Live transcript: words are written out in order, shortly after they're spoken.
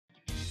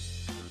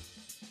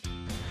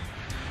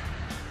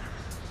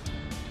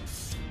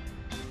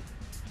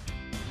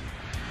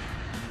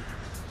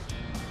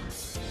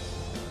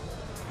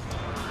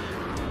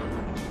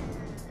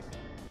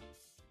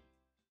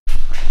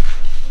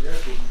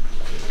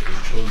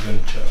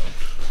innocent child.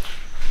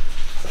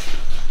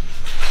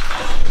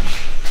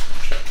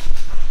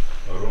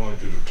 I don't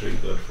want you to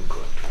take that for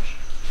granted.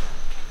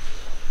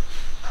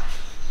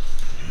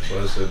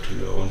 So I said to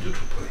you, I want you to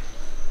pray.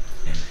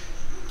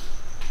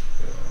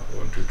 I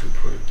want you to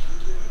pray.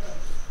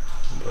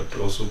 But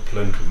also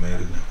plan to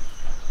marry now.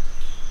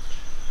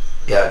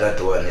 Yeah,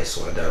 that one is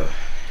what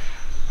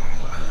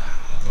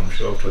I'm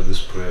sure after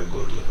this prayer,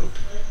 God will help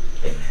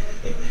you. Amen.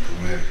 Amen. To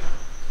marry.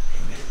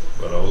 Amen.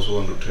 But I also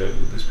want to tell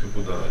you, these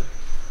people that are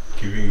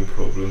giving you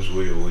problems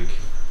where you're working,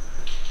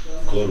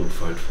 God will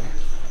fight for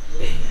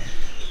you. Amen.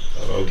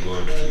 Allow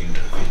God to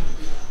intervene.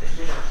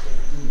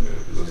 Yeah,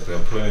 because there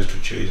are plans to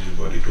change you,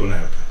 but it won't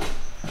happen.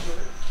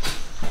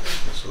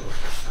 So,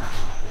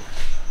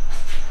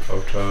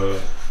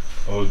 after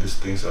all these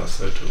things are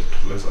settled,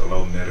 let's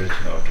allow marriage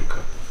now to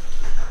come.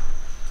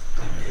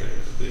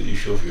 The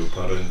issue of your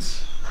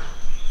parents,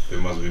 they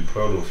must be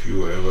proud of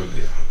you wherever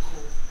they are.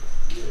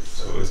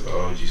 So let's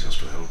allow Jesus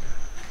to help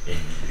you.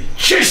 Amen. In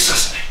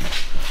Jesus' name.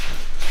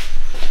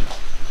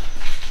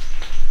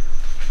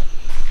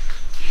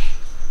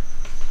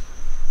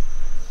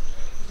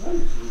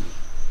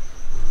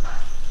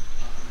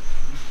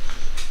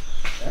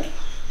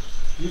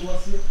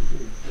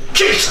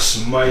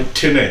 Jesus'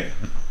 mighty name.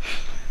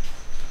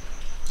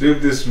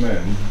 Leave this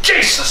man.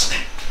 Jesus'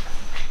 name.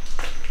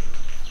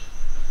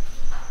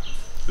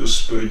 Your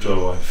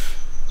spiritual wife.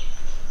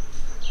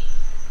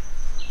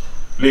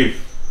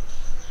 Leave.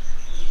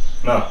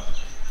 Now.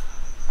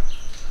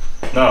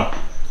 Now.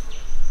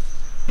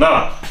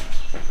 Now.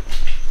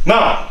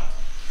 Now.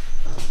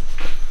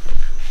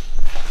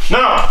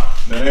 Now.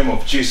 In the name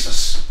of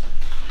Jesus.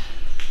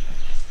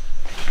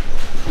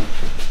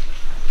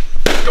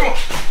 Come on.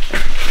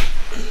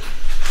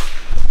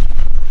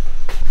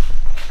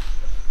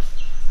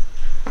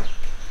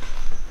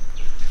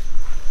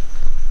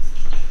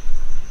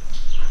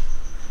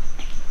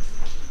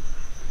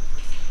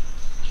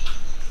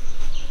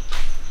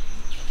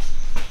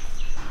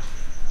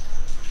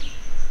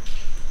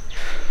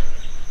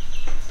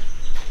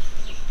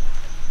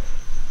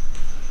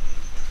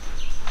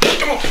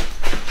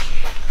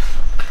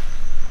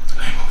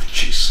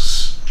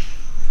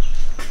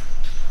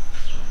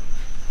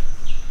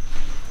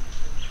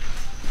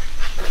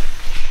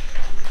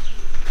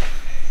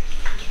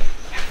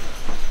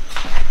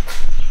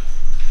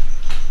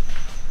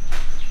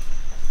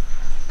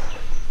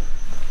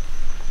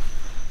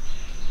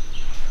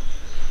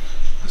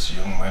 This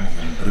young man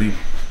can dream.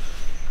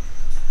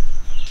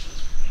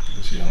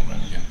 This young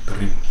man can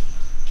dream.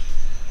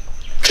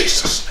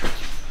 Jesus' name.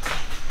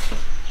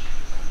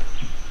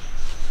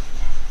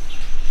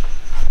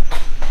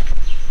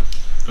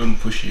 Don't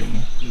push him.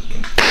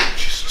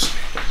 Jesus'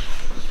 name.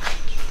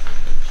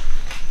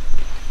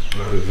 I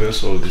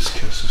reverse all these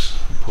curses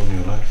upon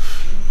your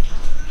life.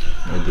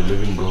 May the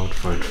living God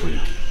fight for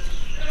you.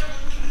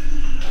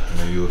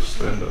 May you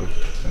stand up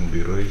and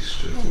be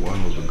raised as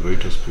one of the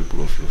greatest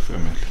people of your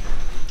family.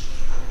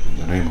 In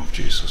the name of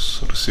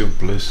Jesus, receive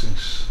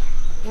blessings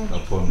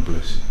upon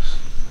blessings.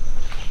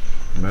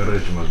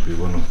 Marriage must be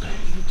one of them.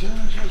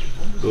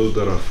 Those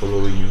that are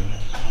following you,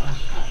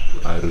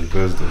 I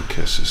reverse their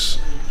curses.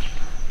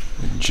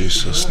 In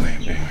Jesus'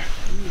 name, amen.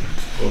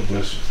 God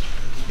bless you.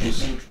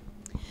 Amen.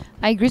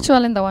 I greet you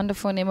all in the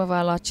wonderful name of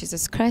our Lord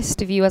Jesus Christ.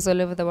 Viewers all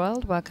over the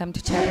world, welcome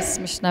to Charis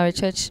Missionary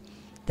Church.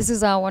 This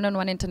is our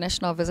one-on-one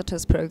international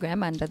visitors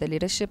program under the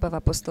leadership of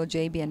Apostle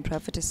JB and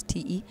Prophetess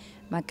T.E.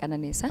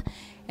 Makananesa.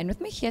 And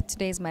with me here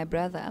today is my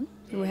brother,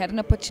 who had an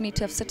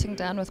opportunity of sitting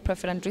down with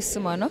Prophet Andres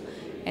Semono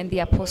and the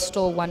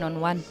Apostle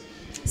one-on-one.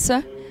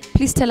 Sir,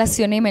 please tell us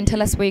your name and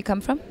tell us where you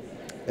come from.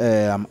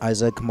 I'm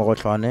Isaac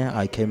Morotlane.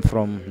 I came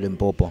from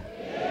Limpopo.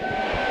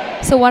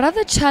 So what are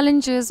the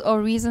challenges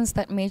or reasons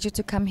that made you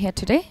to come here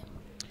today?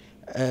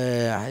 I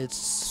had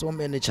so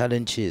many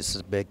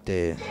challenges back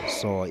there,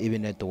 so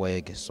even at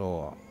work.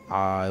 So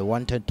I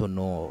wanted to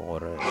know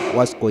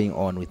what's going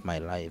on with my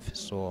life.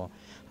 So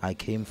I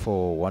came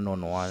for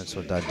one-on-one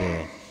so that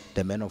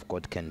the man of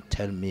God can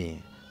tell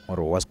me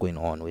what's going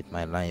on with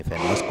my life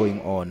and what's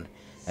going on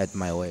at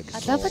my work.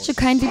 I'd love that you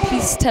kindly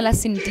please tell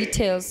us in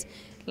details,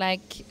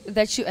 like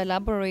that you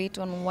elaborate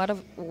on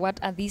what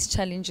are these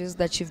challenges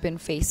that you've been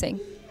facing.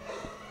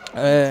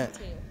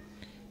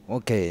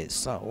 Okay,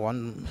 so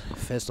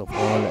first of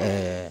all,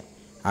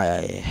 I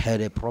had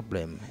a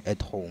problem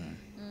at home.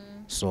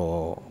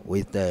 So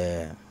with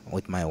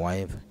my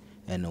wife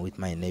and with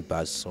my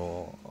neighbors.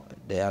 So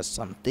there are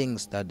some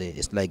things that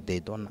it's like they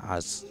don't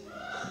ask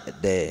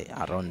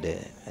around the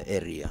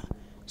area.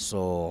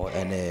 So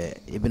and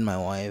even my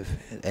wife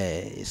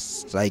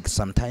is like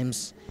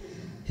sometimes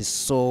he's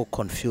so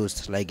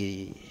confused, like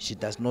she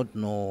does not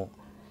know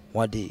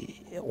what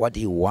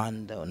he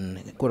want,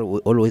 and could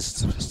always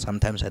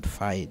sometimes had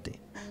fight.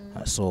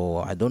 So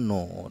I don't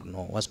know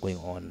what's going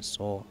on.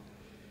 So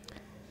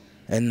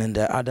and then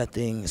the other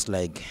thing is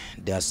like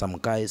there are some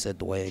guys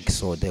at work,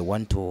 so they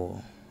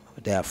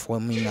are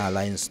forming an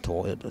alliance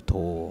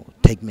to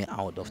take me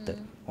out of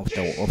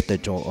the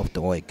job of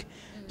the work.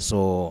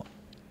 So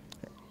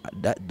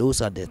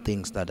those are the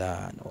things that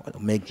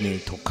make me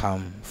to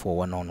come for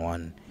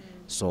one-on-one.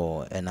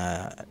 So, and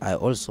I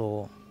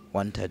also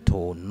wanted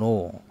to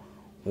know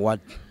what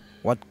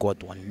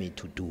God want me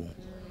to do.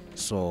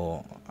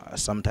 So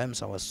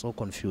sometimes I was so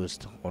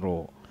confused,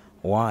 or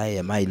why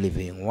am I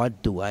living?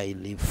 What do I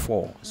live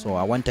for? So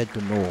I wanted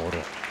to know, or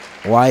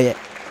why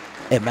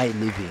am I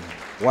living?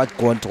 What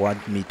God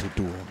want me to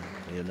do,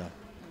 you know.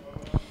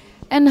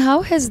 And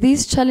how has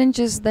these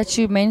challenges that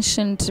you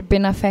mentioned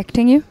been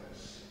affecting you?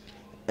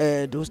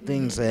 Those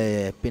things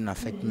been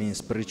affect me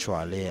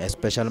spiritually,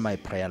 especially my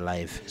prayer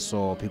life.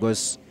 So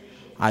because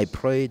I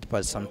prayed,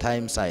 but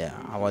sometimes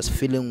I was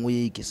feeling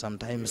weak.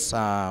 Sometimes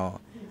had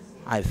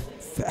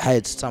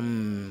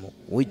some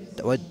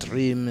wet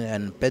dream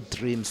and bad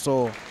dreams.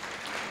 So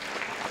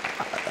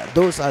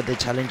those are the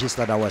challenges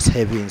that I was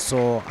having.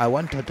 So I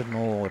wanted to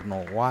know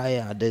why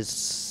are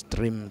these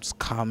dreams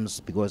comes,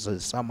 because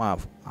some are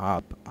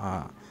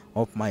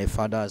of my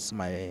father's,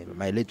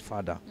 my late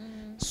father.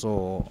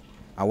 So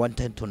I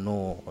wanted to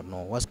know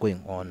what's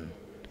going on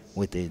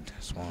with it.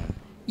 So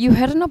You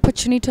had an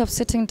opportunity of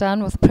sitting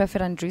down with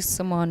Prophet Andres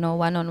Semono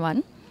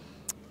one-on-one.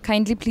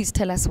 Kindly please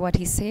tell us what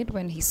he said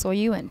when he saw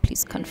you, and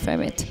please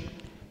confirm it.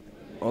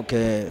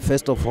 okay,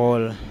 first of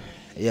all,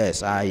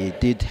 yes, I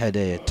did had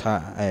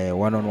a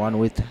one-on-one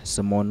with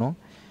Semono.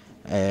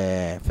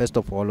 First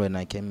of all, when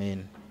I came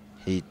in,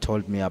 he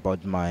told me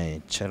about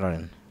my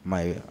children,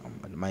 my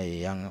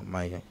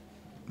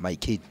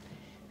kid.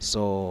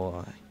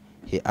 So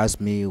he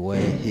asked me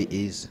where he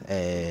is,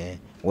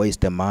 where is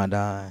the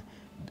mother,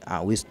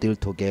 are we still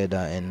together,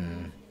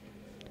 and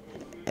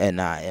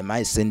am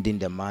I sending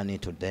the money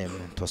to them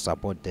to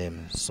support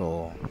them?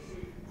 So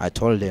I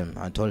told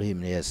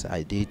him yes,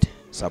 I did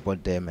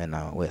support them,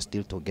 and we're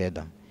still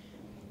together.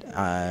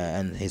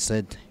 And he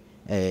said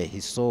he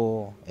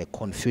saw a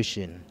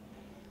confusion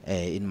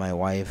in my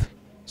wife.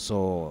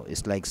 So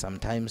it's like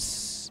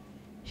sometimes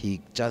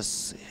he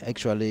just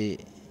actually,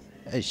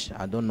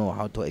 I don't know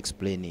how to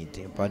explain it,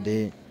 but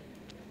he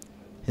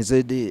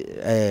said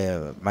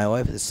my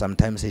wife is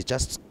sometimes he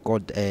just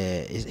got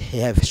he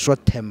have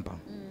short temper.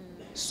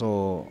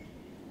 So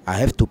I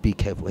have to be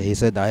careful. He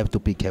said I have to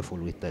be careful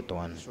with that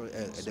one. So,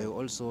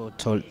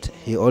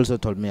 he also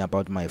told me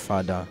about my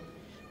father.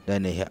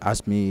 Then he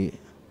asked me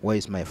where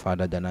is my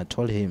father. Then I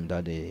told him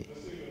that he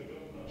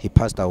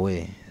passed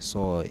away.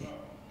 So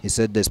he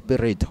said the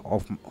spirit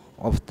of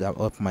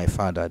my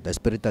father, the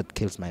spirit that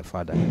kills my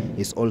father,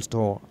 is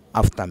also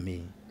after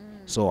me.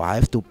 So I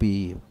have to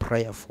be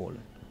prayerful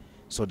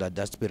so that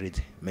that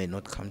spirit may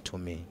not come to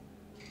me.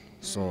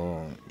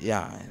 So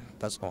yeah,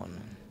 that's all.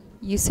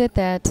 You said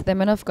that the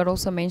man of God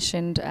also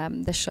mentioned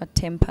the short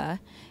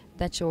temper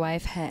that your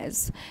wife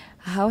has.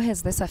 How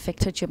has this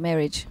affected your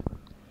marriage?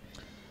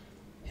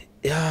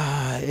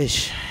 Yeah,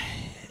 it's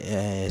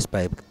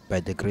by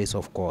the grace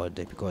of God,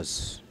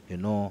 because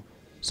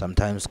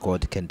sometimes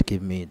God can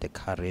give me the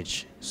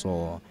courage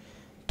so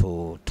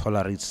to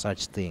tolerate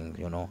such thing,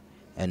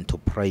 and to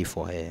pray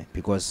for her,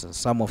 because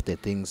some of the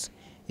things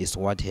is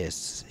what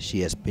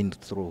she has been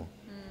through.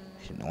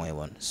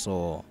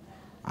 So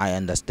I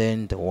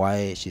understand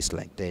why she's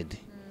like that,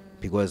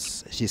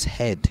 because she's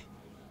had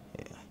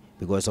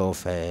because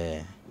of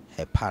her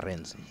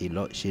parents.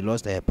 She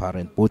lost her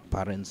both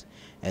parents,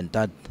 and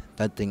that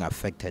thing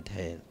affected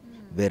her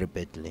very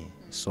badly.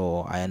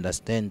 So I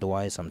understand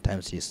why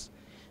sometimes she's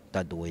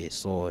that way.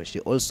 So she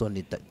also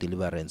needs that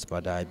deliverance,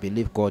 but I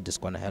believe God is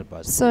going to help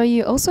us. So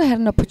you also had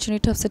an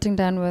opportunity of sitting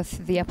down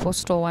with the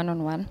apostle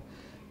one-on-one.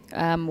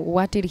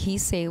 What did he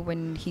say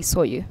when he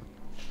saw you?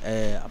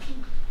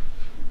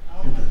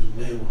 In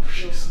the name of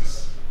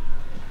Jesus.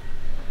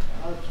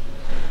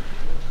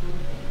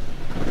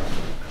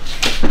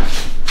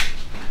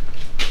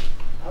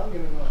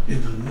 In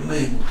the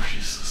name of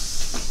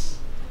Jesus.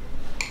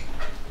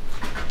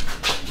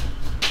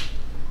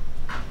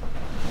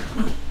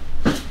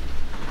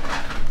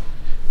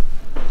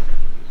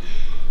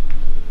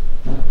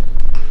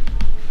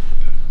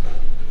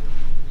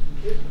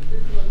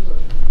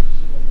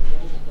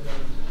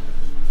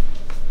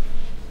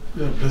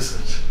 You are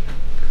blessed.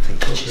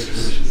 Thank you,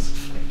 Jesus.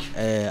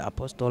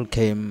 Apostle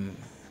came,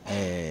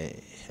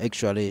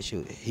 actually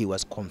he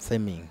was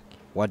confirming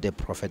what the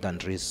prophet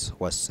Andres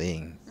was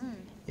saying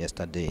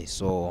yesterday.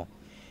 So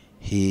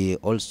he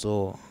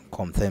also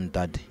confirmed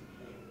that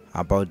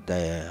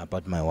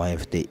about my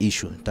wife, the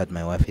issue that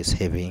my wife is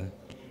having.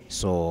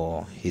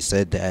 So he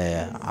said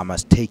I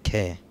must take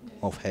care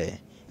of her,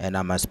 and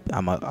I must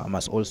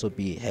also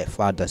be her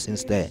father,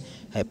 since her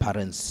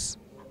parents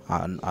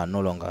are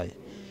no longer.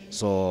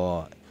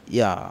 So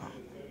yeah.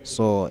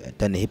 So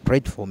then he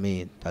prayed for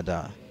me that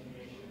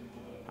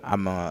I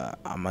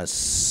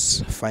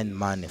must find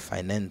money,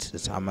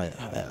 finances.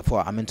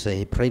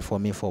 He prayed for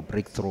me for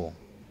breakthrough,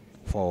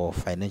 for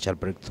financial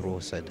breakthrough.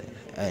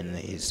 And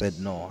he said,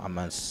 no,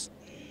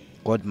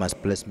 God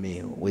must bless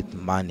me with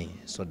money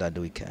so that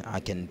I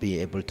can be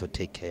able to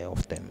take care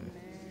of them.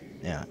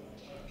 Yeah.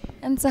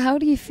 And so how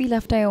do you feel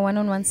after your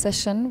one-on-one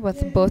session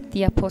with both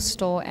the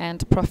apostle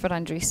and Prophet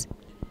Andres?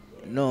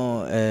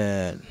 No,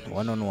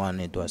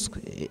 one-on-one it was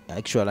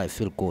actually I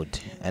feel good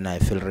and I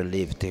feel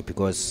relieved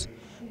because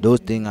those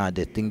things are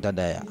the things that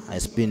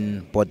has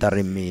been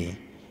bothering me.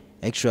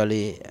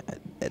 Actually,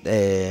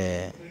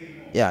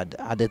 yeah,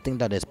 are the thing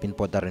that has been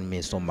bothering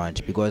me so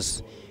much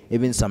because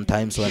even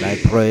sometimes when I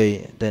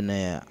pray,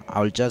 then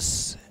I'll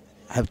just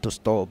have to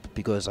stop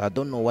because I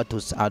don't know what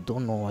to I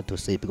don't know what to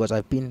say because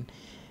I've been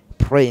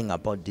praying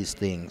about these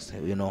things,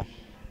 you know.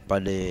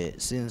 But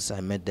since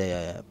I met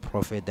the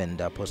prophet and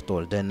the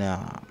apostle, then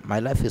my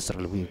life is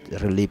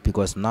relieved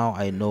because now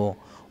I know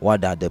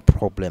what are the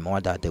problem,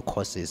 what are the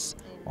causes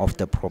of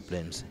the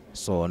problems.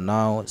 So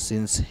now,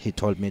 since he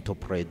told me to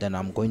pray, then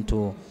I'm going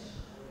to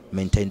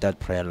maintain that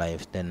prayer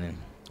life. Then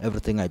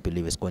everything I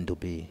believe is going to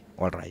be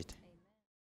all right.